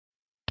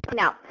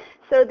Now,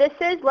 so this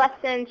is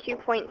lesson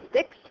 2.6,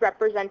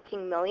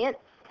 representing millionths.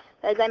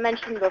 As I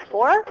mentioned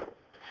before,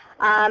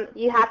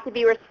 you have to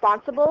be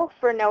responsible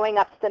for knowing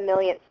up to the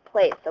millionth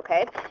place,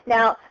 okay?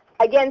 Now,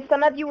 again,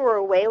 some of you were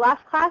away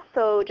last class,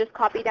 so just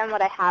copy down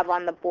what I have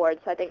on the board.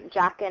 So I think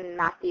Jack and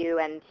Matthew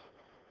and,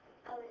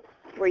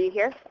 were you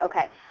here?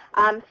 Okay.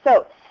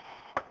 So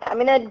I'm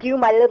going to do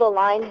my little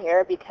line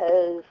here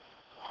because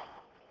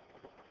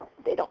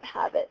they don't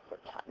have it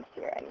sometimes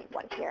here. I need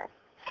one here.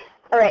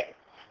 All right.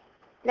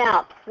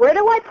 Now, where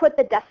do I put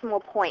the decimal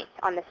point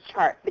on this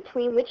chart?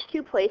 Between which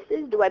two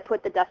places do I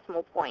put the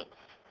decimal point?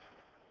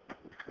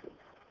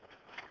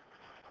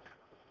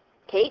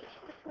 Kate?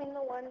 Between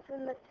the ones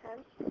and the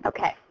tens.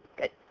 Okay,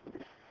 good.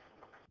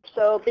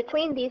 So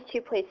between these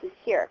two places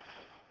here.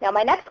 Now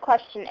my next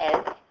question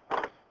is,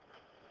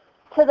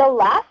 to the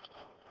left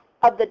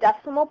of the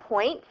decimal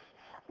point,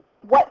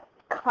 what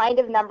kind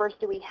of numbers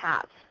do we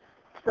have?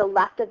 To the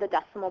left of the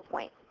decimal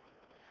point,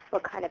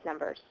 what kind of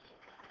numbers?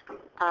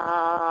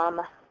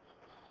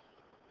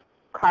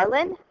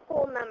 Carlin?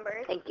 Whole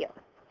numbers. Thank you.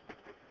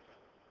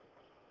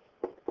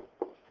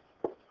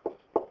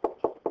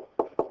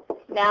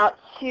 Now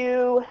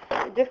to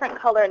a different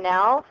color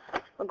now.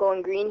 We'll go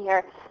in green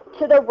here.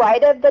 To the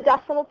right of the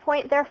decimal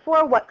point,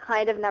 therefore, what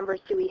kind of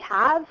numbers do we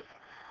have?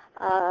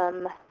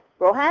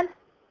 Rohan?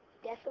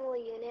 Decimal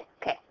unit.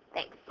 Okay,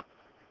 thanks.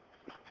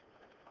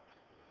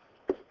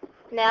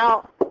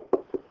 Now,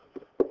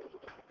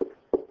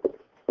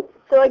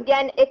 so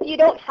again, if you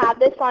don't have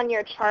this on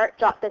your chart,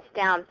 jot this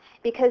down,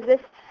 because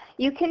this,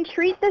 you can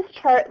treat this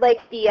chart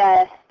like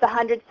the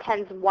hundreds,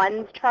 tens,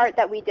 ones chart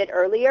that we did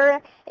earlier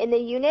in the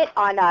unit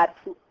on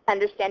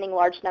understanding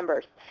large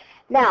numbers.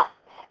 Now,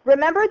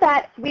 remember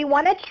that we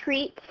want to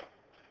treat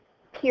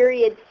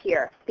periods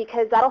here,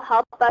 because that'll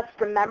help us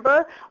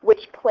remember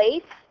which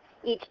place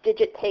each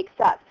digit takes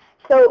up.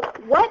 So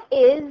what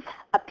is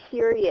a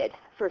period,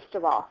 first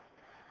of all?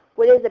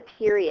 What is a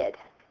period?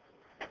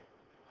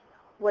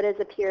 What is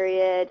a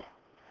period?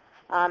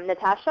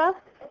 Natasha?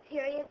 A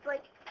period's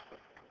like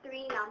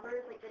three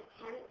numbers, like the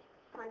tenth,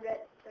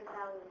 hundredth, and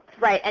thousandth.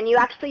 Right, and you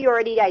actually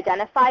already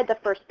identified the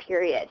first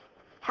period.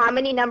 How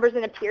many numbers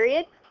in a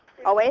period?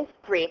 Three. Always?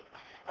 3.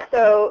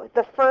 So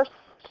the first,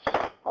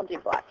 I'll do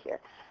black here.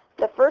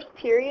 The first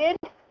period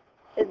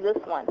is this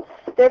one.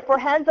 Therefore,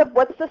 hands up,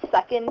 what's the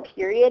second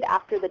period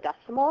after the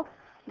decimal?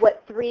 Which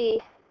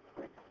three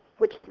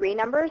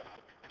numbers?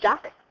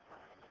 Jack?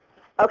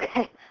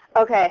 Okay,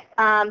 okay.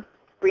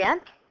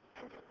 Brianne?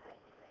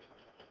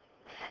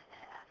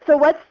 So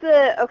what's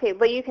the, okay,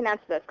 well you can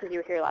answer this because you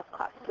were here last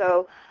class.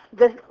 So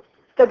the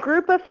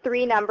group of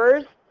 3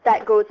 numbers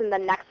that goes in the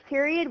next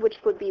period,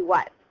 which would be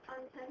what?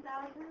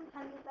 10,000,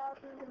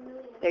 100,000, and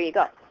million. There you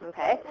go,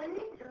 okay. Wouldn't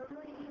it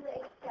normally be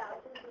the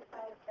 8,000 and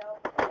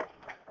 5,000?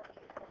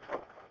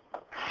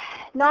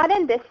 Not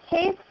in this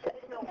case,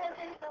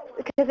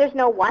 because there's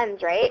no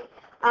ones, right?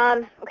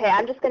 Okay,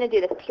 I'm just going to do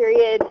this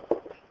period.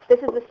 This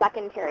is the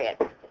second period.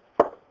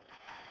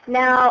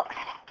 Now,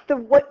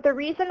 the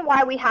reason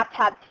why we have to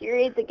have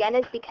periods again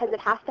is because it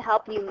has to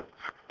help you.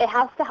 It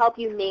has to help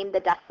you name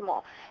the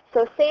decimal.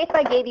 So, say if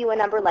I gave you a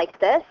number like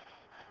this.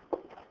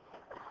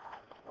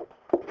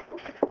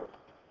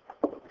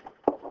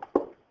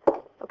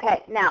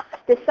 Okay, now,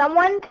 does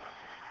someone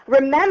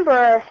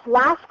remember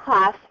last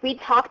class we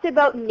talked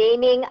about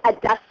naming a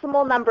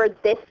decimal number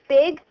this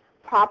big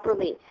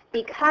properly?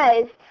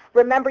 Because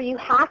remember, you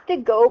have to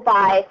go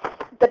by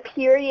the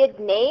period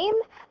name,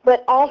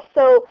 but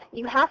also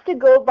you have to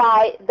go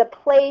by the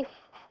place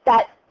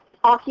that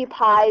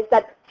occupies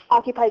the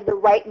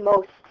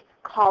rightmost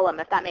column,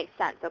 if that makes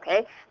sense,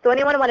 okay? So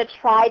anyone want to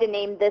try to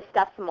name this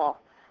decimal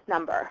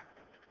number?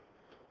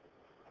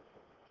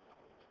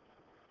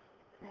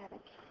 I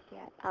haven't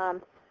yet.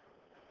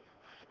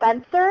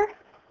 Spencer?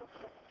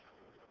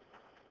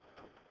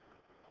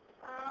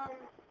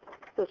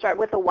 So start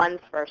with the ones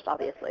first,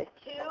 obviously.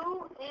 2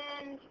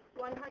 and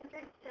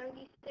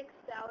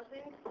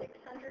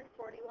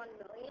 176,641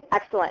 million.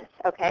 Excellent.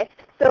 Okay.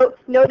 So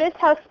notice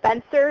how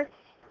Spencer,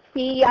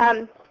 he,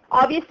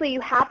 obviously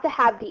you have to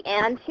have the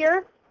and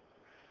here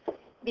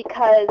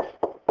because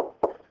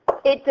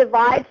it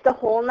divides the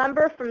whole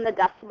number from the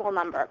decimal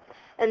number.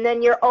 And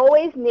then you're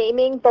always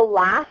naming the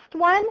last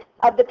one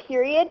of the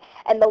period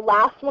and the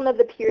last one of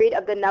the period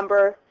of the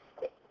number,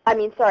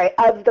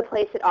 of the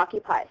place it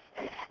occupies.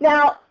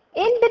 Now,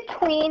 in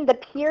between the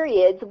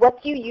periods,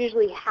 what do you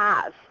usually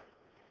have?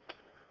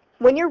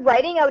 When you're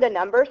writing out a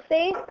number,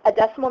 say, a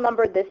decimal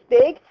number this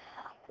big,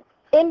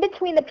 in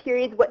between the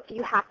periods, what do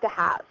you have to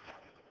have?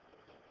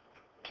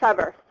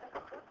 Trevor.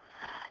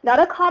 Not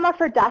a comma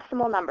for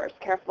decimal numbers,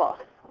 careful.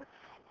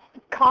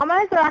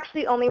 Commas are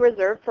actually only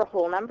reserved for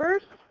whole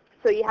numbers,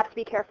 so you have to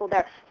be careful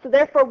there. So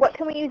therefore, what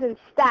can we use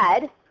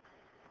instead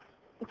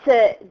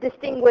to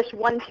distinguish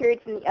one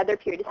period from the other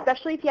period,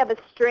 especially if you have a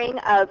string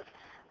of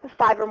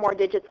 5 or more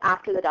digits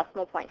after the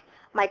decimal point?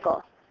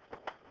 Michael?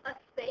 A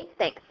space.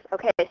 Thanks.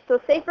 Okay, so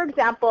say, for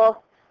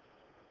example,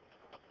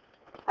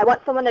 I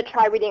want someone to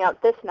try reading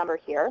out this number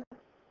here.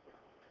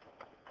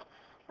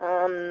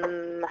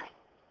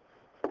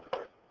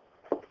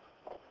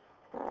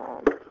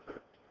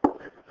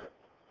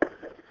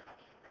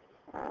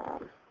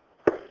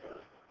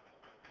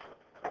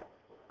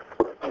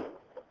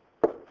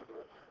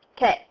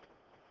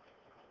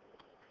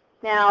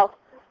 Now,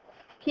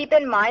 keep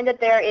in mind that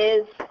there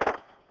is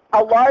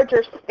a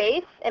larger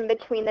space in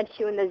between the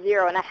 2 and the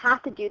 0, and I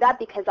have to do that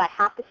because I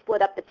have to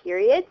split up the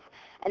periods,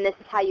 and this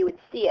is how you would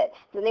see it.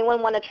 Does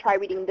anyone want to try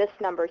reading this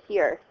number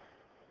here?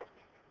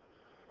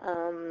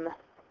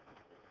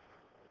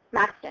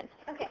 Maxton.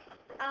 Okay.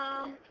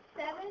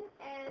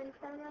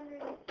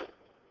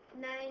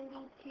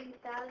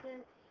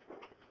 7,792,002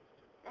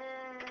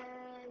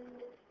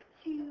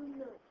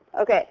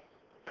 Okay,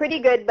 pretty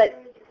good,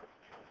 but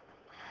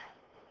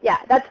yeah,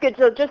 that's good.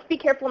 So just be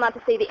careful not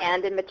to say the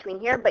and in between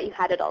here, but you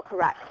had it all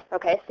correct.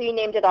 Okay, so you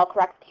named it all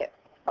correct here.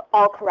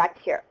 All correct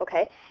here.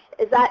 Okay.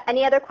 Is that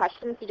any other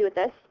questions to do with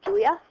this,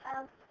 Julia?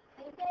 I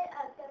said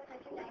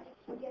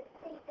 792. You have to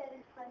say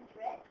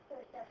 700 or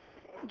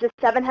 700. Just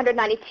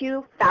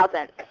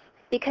 792,000,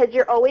 because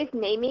you're always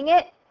naming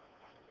it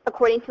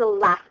according to the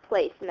last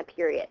place in the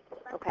period.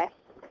 Okay.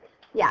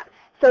 Yeah.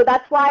 So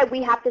that's why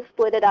we have to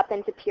split it up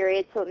into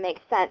periods so it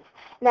makes sense.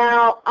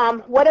 Now,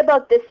 what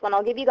about this one?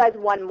 I'll give you guys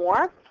one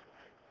more.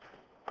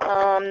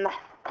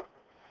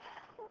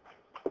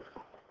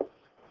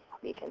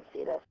 You can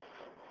see this.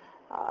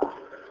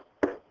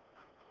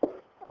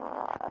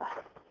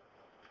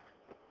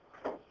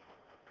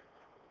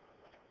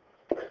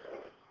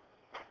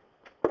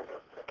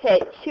 Okay,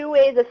 2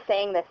 ways of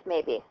saying this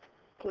maybe.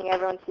 Can you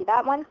everyone see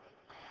that one?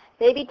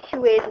 Maybe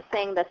 2 ways of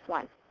saying this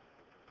one.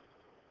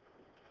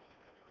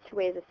 2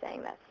 ways of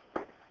saying this.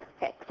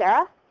 Okay,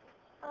 Sarah?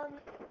 The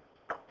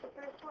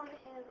first one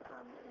is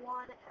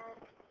 1 and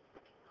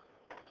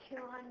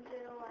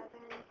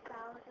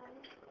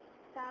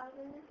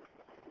 211,000,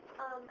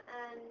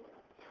 and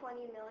 20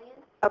 million.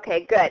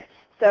 Okay, good.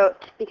 So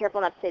just be careful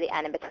not to say the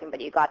and in between,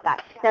 but you got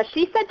that. Now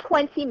she said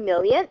 20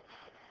 millionths,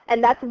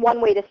 and that's one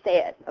way to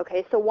say it.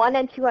 Okay, so 1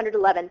 and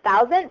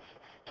 211,000,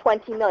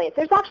 20 millionths.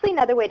 There's actually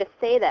another way to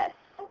say this,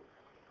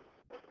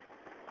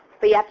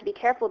 but you have to be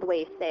careful the way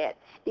you say it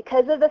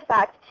because of the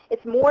fact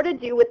it's more to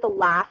do with the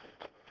last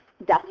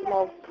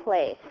decimal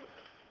place.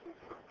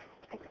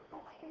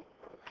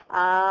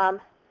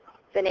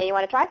 Vinay, you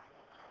want to try?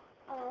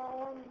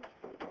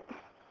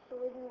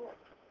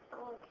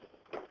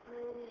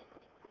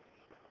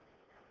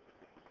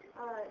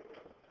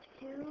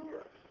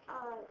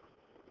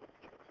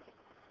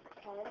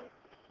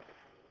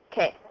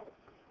 Okay.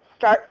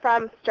 Start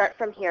from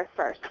here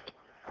first.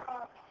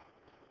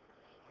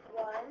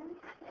 1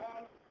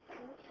 and 2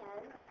 10,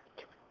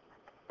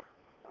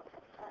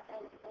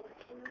 and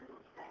 2 and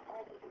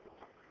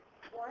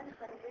 100.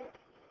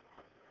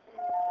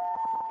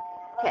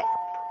 Okay.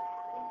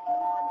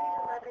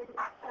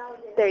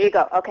 211,000. There you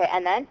go. Okay,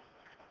 and then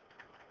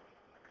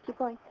keep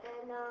going. And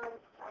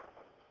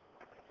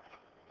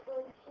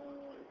 20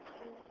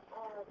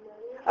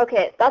 million.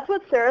 Okay, that's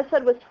what Sarah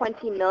said was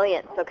 20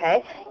 millionths,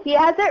 okay? He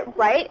has it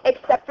right,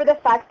 except for the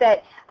fact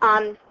that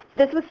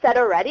this was said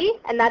already,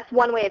 and that's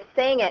one way of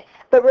saying it.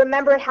 But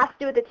remember, it has to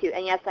do with the 2.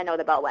 And yes, I know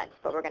the bell went,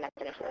 but we're going to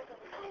finish this.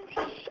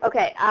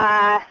 Okay,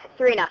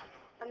 Serena.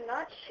 I'm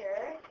not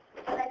sure,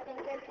 but I think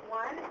it's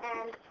 1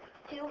 and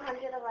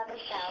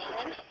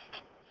 211,000.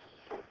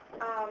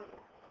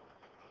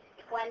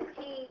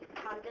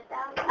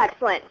 200,000.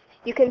 Excellent.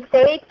 You can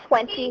say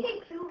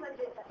 20.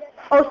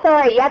 Oh,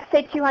 sorry. You have to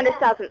say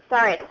 200,000.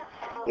 Sorry.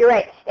 You're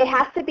right. It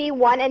has to be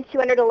 1 and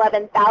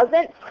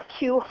 211,000,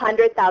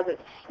 200,000.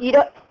 You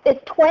don't.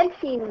 It's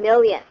 20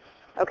 million.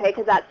 Okay,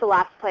 because that's the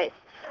last place.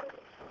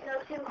 No,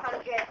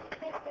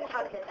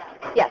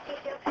 200,000. Yes.